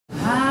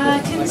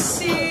can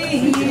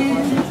see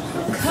in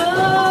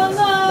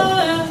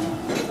color.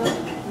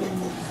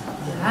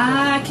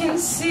 I can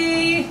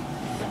see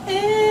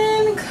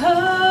in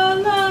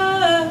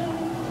color.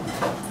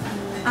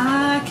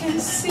 I can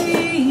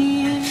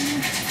see in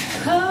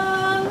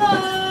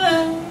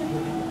color.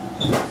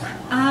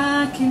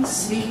 I can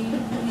see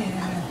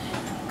in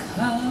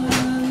color.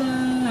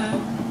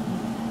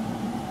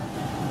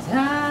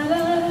 Da, da,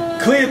 da.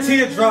 Clear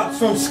teardrops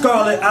from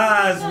scarlet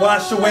eyes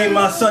wash away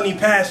my sunny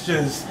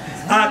pastures.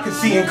 I can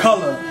see in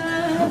color.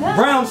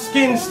 Brown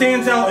skin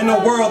stands out in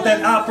a world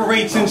that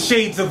operates in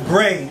shades of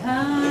gray.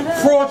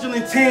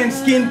 Fraudulent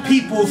tan-skinned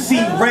people see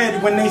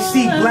red when they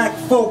see black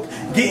folk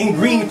getting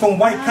green from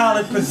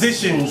white-collared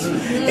positions.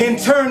 In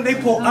turn, they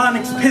pull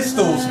onyx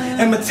pistols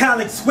and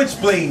metallic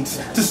switchblades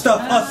to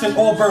stuff us in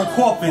Auburn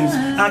coffins.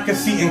 I can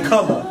see in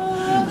color.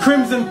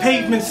 Crimson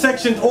pavement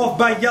sectioned off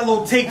by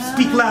yellow tape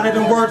speak louder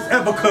than words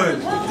ever could.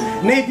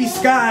 Navy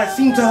skies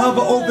seem to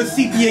hover over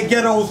sepia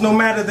ghettos no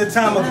matter the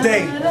time of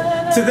day.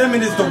 To them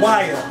it is The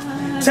Wire.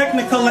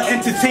 Technicolor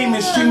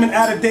entertainment streaming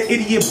out of their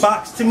idiot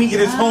box. To me it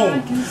is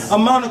home. A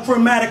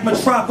monochromatic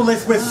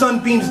metropolis where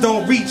sunbeams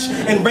don't reach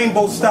and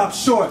rainbows stop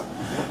short.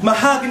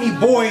 Mahogany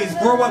boys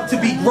grow up to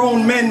be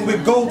grown men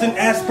with golden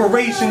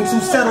aspirations who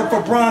settle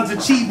for bronze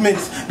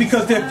achievements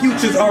because their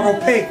futures are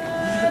opaque.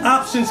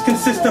 Options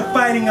consist of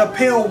fighting a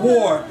pale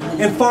war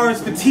and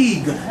forest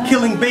fatigue,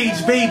 killing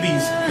beige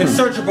babies in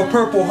search of a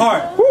purple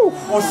heart,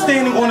 or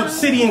standing on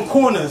obsidian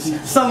corners,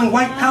 selling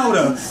white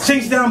powder,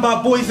 chased down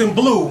by boys in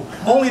blue,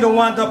 only to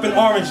wind up in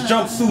orange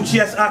jumpsuits.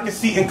 Yes, I can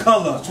see in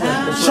color.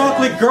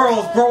 Chocolate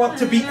girls grow up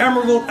to be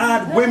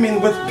emerald-eyed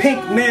women with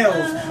pink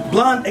nails,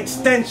 blonde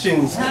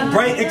extensions,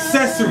 bright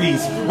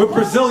accessories, with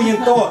Brazilian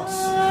thoughts.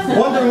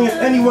 Wondering if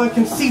anyone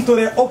can see through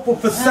their opal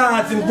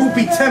facades and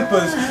ruby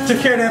tempers to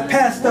carry their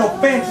pastel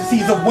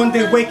fantasies of one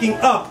day waking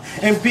up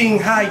and being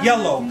high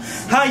yellow.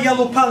 High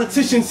yellow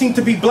politicians seem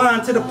to be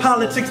blind to the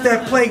politics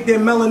that plague their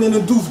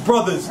melanin-induced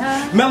brothers.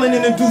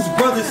 Melanin-induced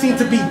brothers seem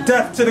to be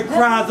deaf to the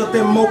cries of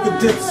their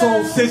mocha-dipped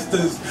soul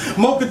sisters.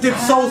 Mocha-dipped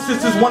soul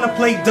sisters want to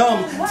play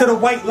dumb to the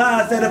white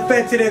lies that are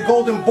fed to their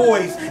golden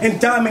boys and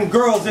diamond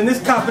girls in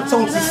this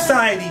copper-tone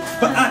society.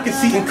 But I can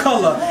see in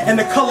color, and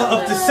the color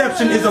of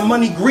deception is a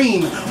money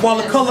green, while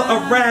the color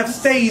of wrath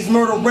stays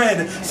murder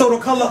red. So the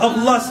color of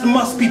lust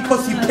must be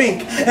pussy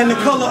pink, and the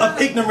color of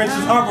ignorance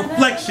is our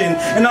reflection.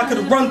 And I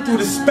could run through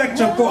the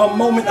spectrum for a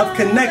moment of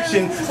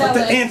connection, but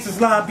the answers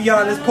lie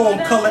beyond this poem,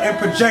 color and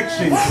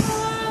projection.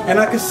 And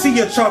I can see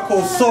your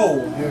charcoal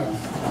soul,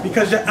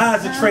 because your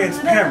eyes are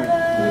transparent,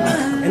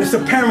 and it's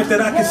apparent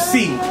that I can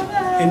see,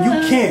 and you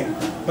can't.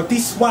 But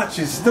these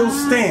swatches still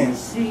stand,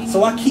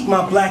 so I keep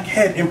my black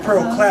head in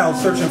pearl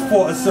clouds searching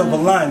for a silver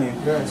lining,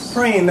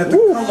 praying that the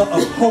color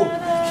of hope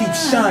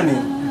keeps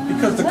shining,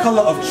 because the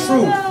color of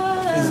truth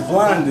is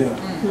blinding.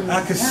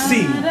 I can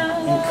see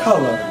in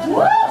color.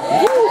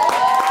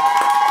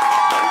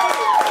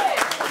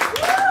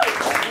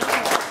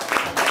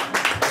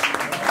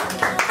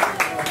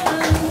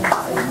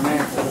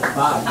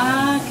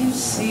 I can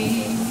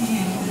see in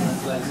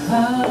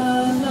color.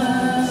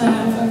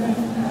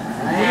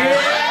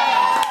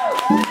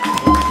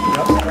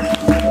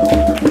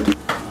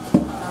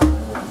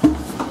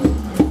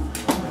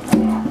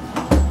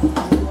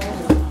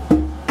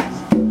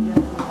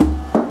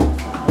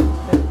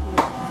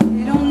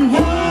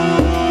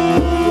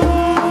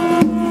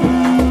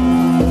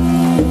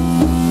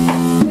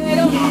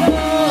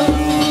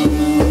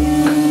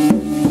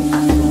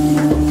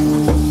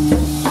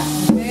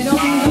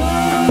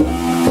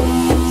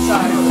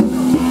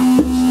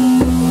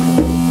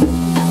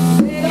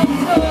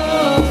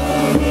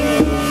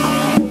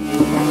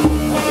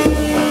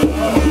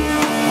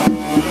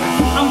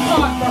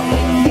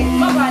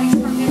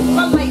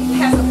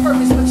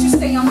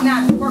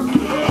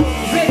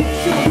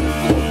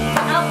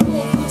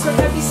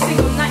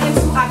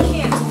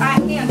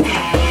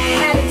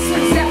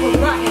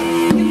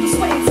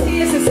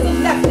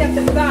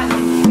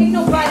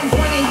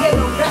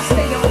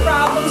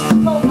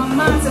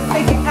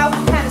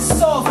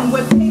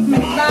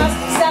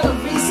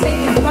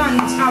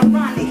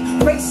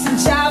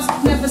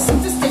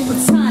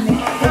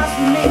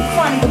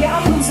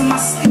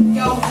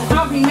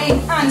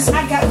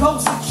 I got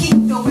goals to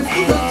keep though. If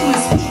you look through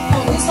his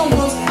people, there's no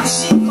goals to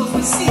sheep goes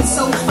with seed.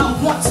 So I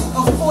want to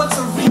afford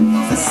to reap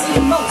those that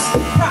seem most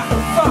proper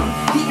from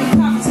the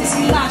improper is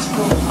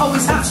illogical,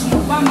 always optional.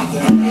 Why make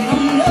it? They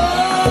don't know.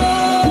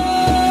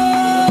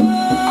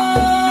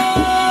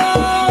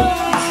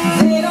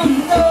 They don't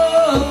know.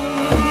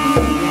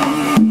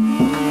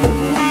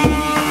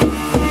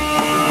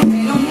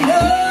 They don't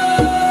know.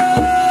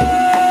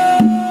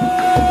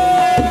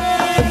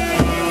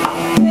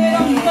 They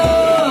don't know.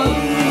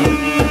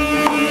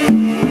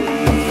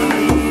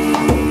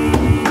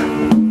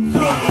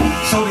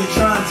 So they're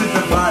trying to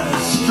divide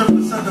us, strip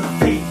us of the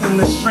faith and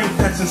the strength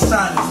that's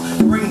inside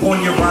us. Bring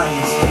on your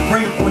riots,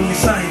 bring on your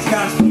science.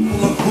 God's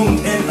people are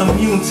groomed and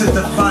immune to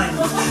defiance.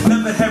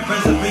 Never had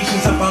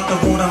reservations about the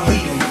road I'm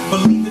leading.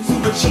 Believe it to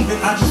achieve it,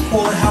 I just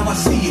call it how I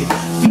see it.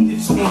 Feed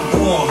it to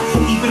inform,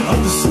 even settlement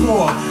of the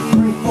score.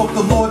 Bring forth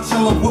the Lord,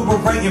 tell them what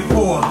we're writing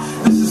for.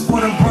 This is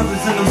for them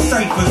brothers in them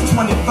ciphers,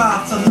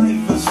 25 to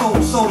lifers,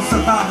 soul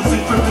survivors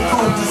and cryptic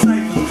code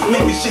disciples,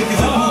 making shakers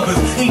and movers,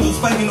 angels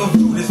fighting on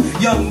Judas,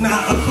 young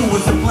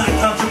Na'akuas and black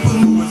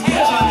entrepreneurs,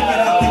 trying to get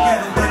out the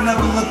ghetto. They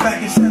never look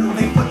back and settle,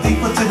 they put their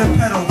foot to the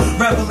pedal,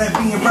 rebel at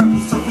being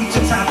rebels to reach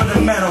the top of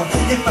the meadow.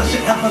 If I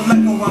should ever let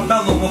go, I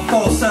bellow or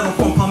falsetto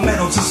from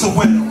Palmetto to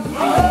Soweto.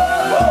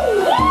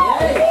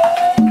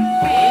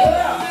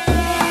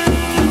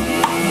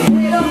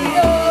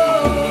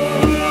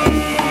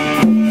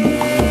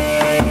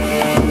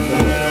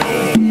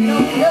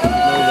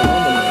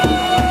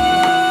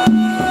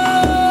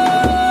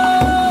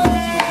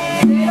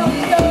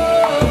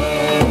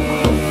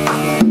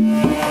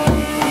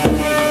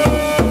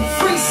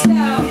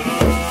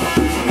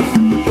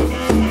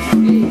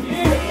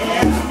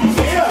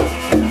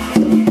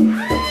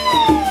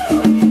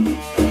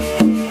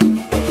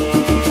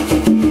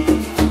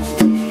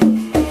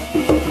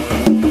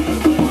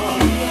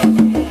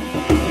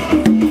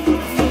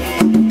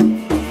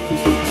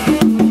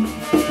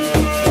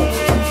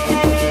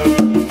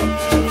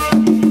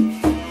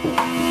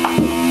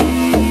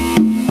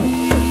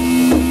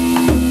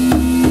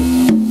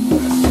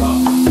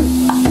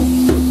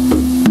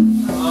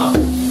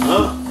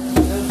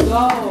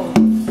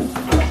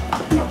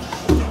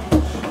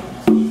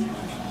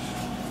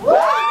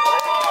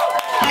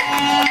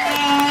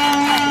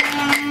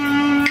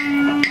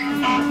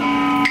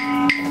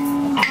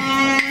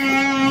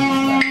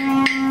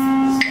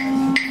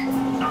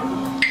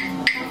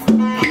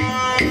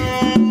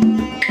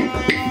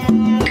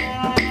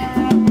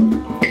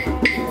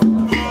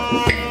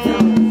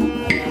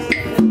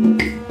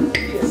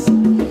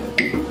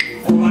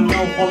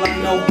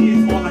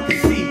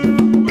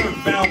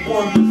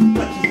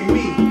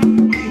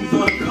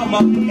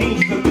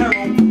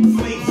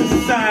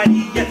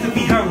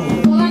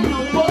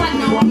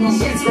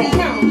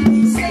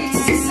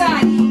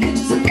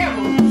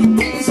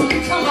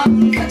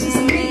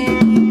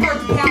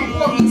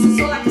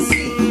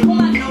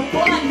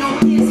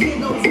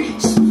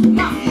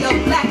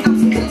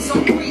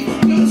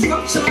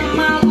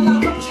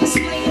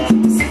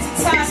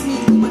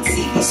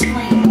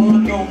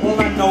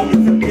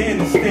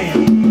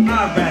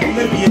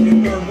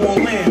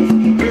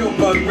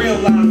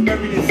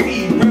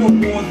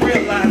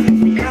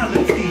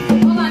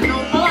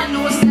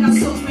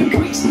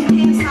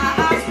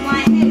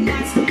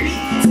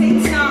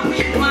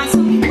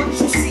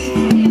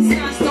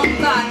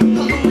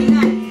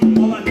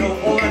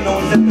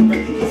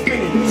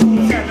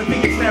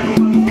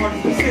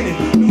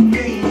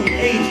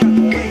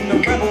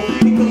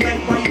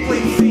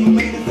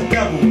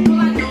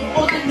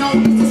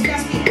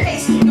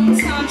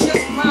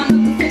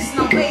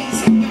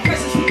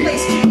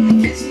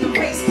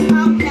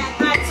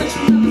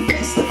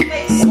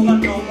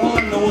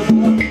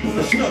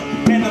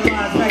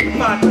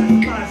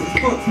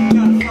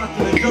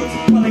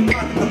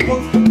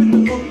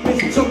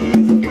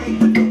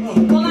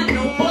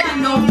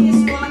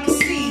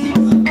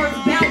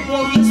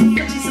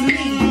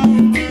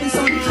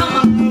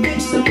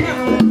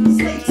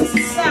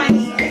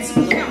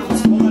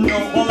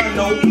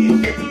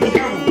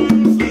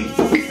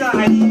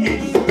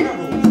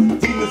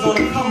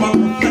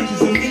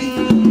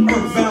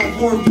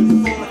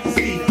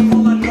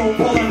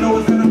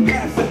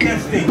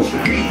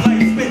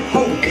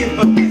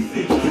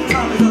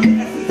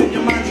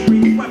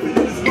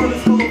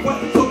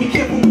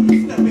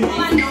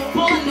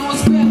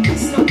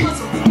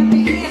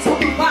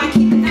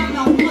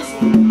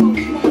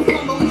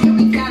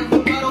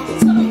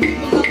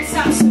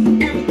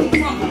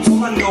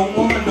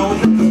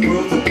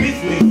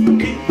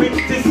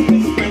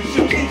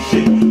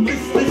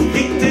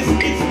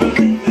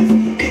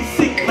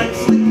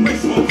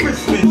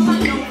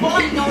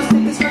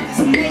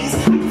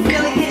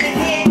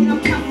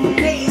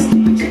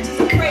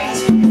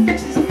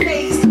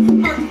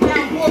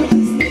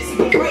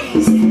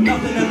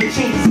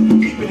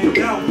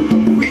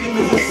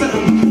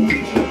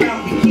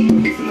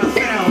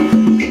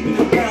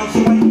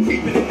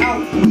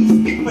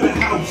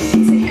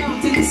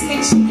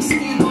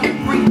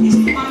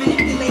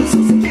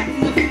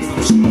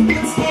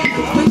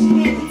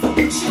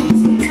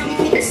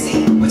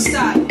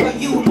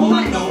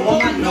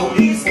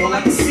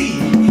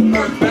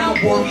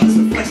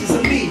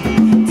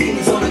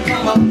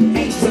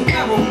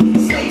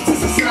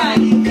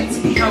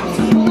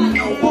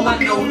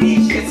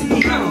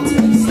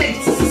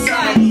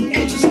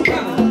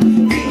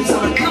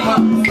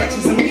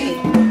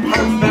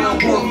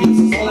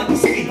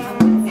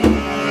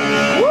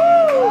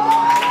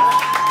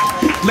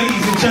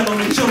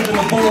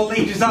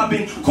 I've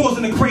been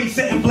causing a craze,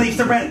 setting blaze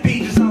to rap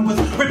pages. I was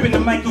ripping the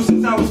micro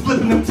since I was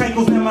flipping them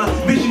tangles. Now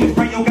my vision is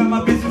bright, yo, got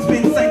my business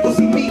been cycle.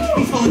 See me,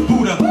 he's full of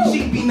Buddha.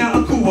 She be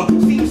Na'akuas.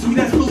 Seems sweet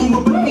as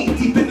Kaluma, but me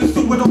deep in the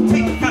sewer. Don't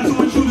take, got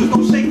two intruders,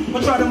 don't shake.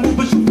 Or try to move,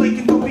 but you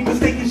flaking. Don't be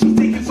mistaken, she's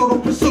taking, so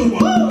don't pursue her.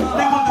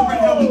 They wondering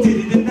how we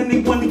did it, and then they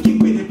want to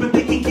get with it. But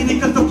they can't get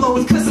it cause the flow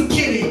is cause I'm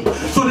kidding.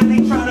 So then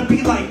they try to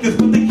be like this,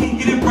 but they can't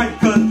get it right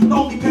cause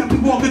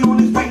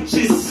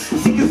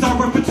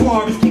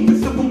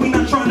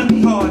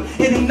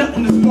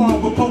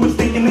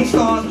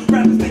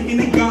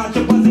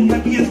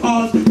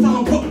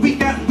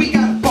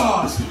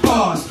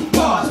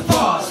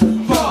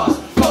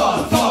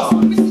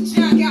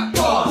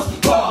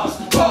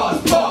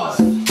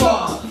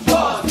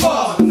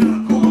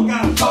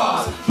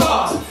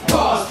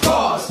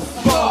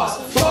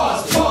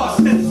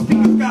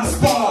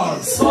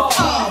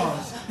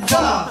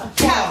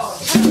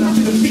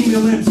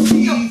female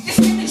MC. Yo, this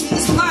energy,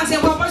 this lines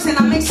and well worse than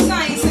I make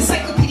science.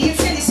 Encyclopedia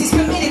tendencies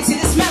committed to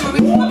this memory.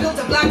 I built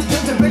a block,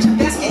 built a bridge, a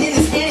basket in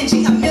this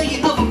energy. A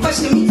million of them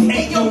question me.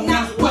 Hey yo,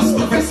 now what's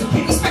the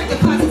recipe? Respect the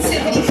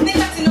positivity. They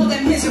got to know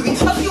that misery.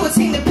 A few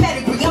attain the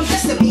pedigree. I'm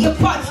blessed to be a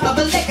part of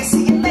a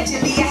legacy.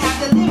 Allegedly, I have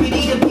the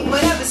liberty to be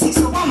whatever see.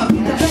 So I'ma be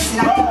the best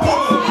that I can be.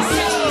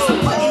 Essentially, I'm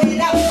putting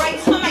it out right.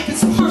 I might be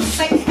too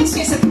perfect.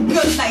 Experience of the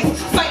good life,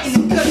 fighting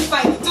the good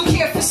fight. Don't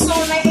care if it's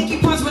all night. Achy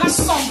pawns when I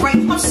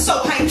songwrite. I'm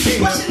so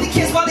hyped. Watching the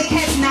kids while they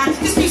heads nod.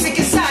 This music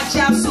is side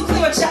job. So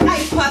clear out your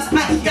iPods.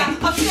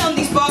 I'm feeling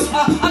these bars.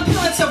 I'm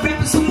feeling to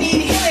rappers who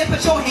need healing.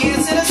 Put your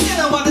hands in the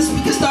ceiling while the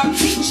speakers start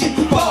teaching.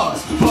 Bars,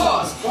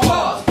 bars,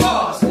 bars,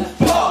 bars,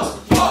 bars,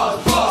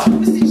 bars, bars.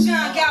 Mr.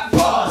 John got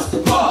bars,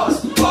 bars,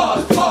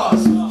 bars,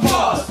 bars,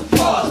 bars,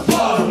 bars,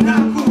 bars.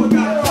 Not cool, I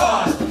got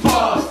bars,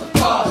 bars,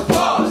 bars,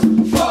 bars,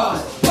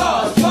 bars,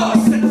 bars, bars.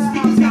 Said the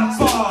speakers got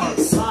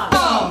bars.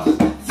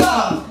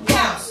 The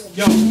house.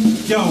 Yo,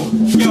 yo,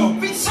 yo.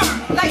 Return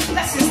like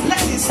lessons,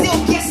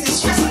 still guessing,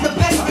 stressing the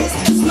best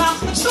is smile,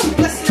 a true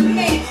blessing. A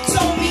man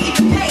told me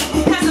the pain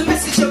has a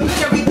message of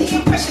obliterate the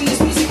impression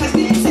this music has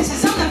the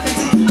intentions. I'm not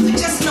venting, I'm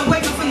suggesting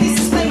away from these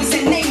disclaimers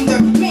that named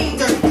her,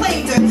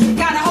 claimed her.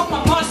 Gotta hope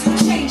my bars do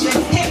change her.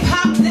 Hip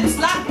hop, lips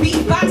lock,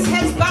 beatbox,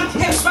 heads bop,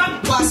 hips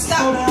rock, bust Slow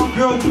stop. down,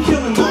 girl, you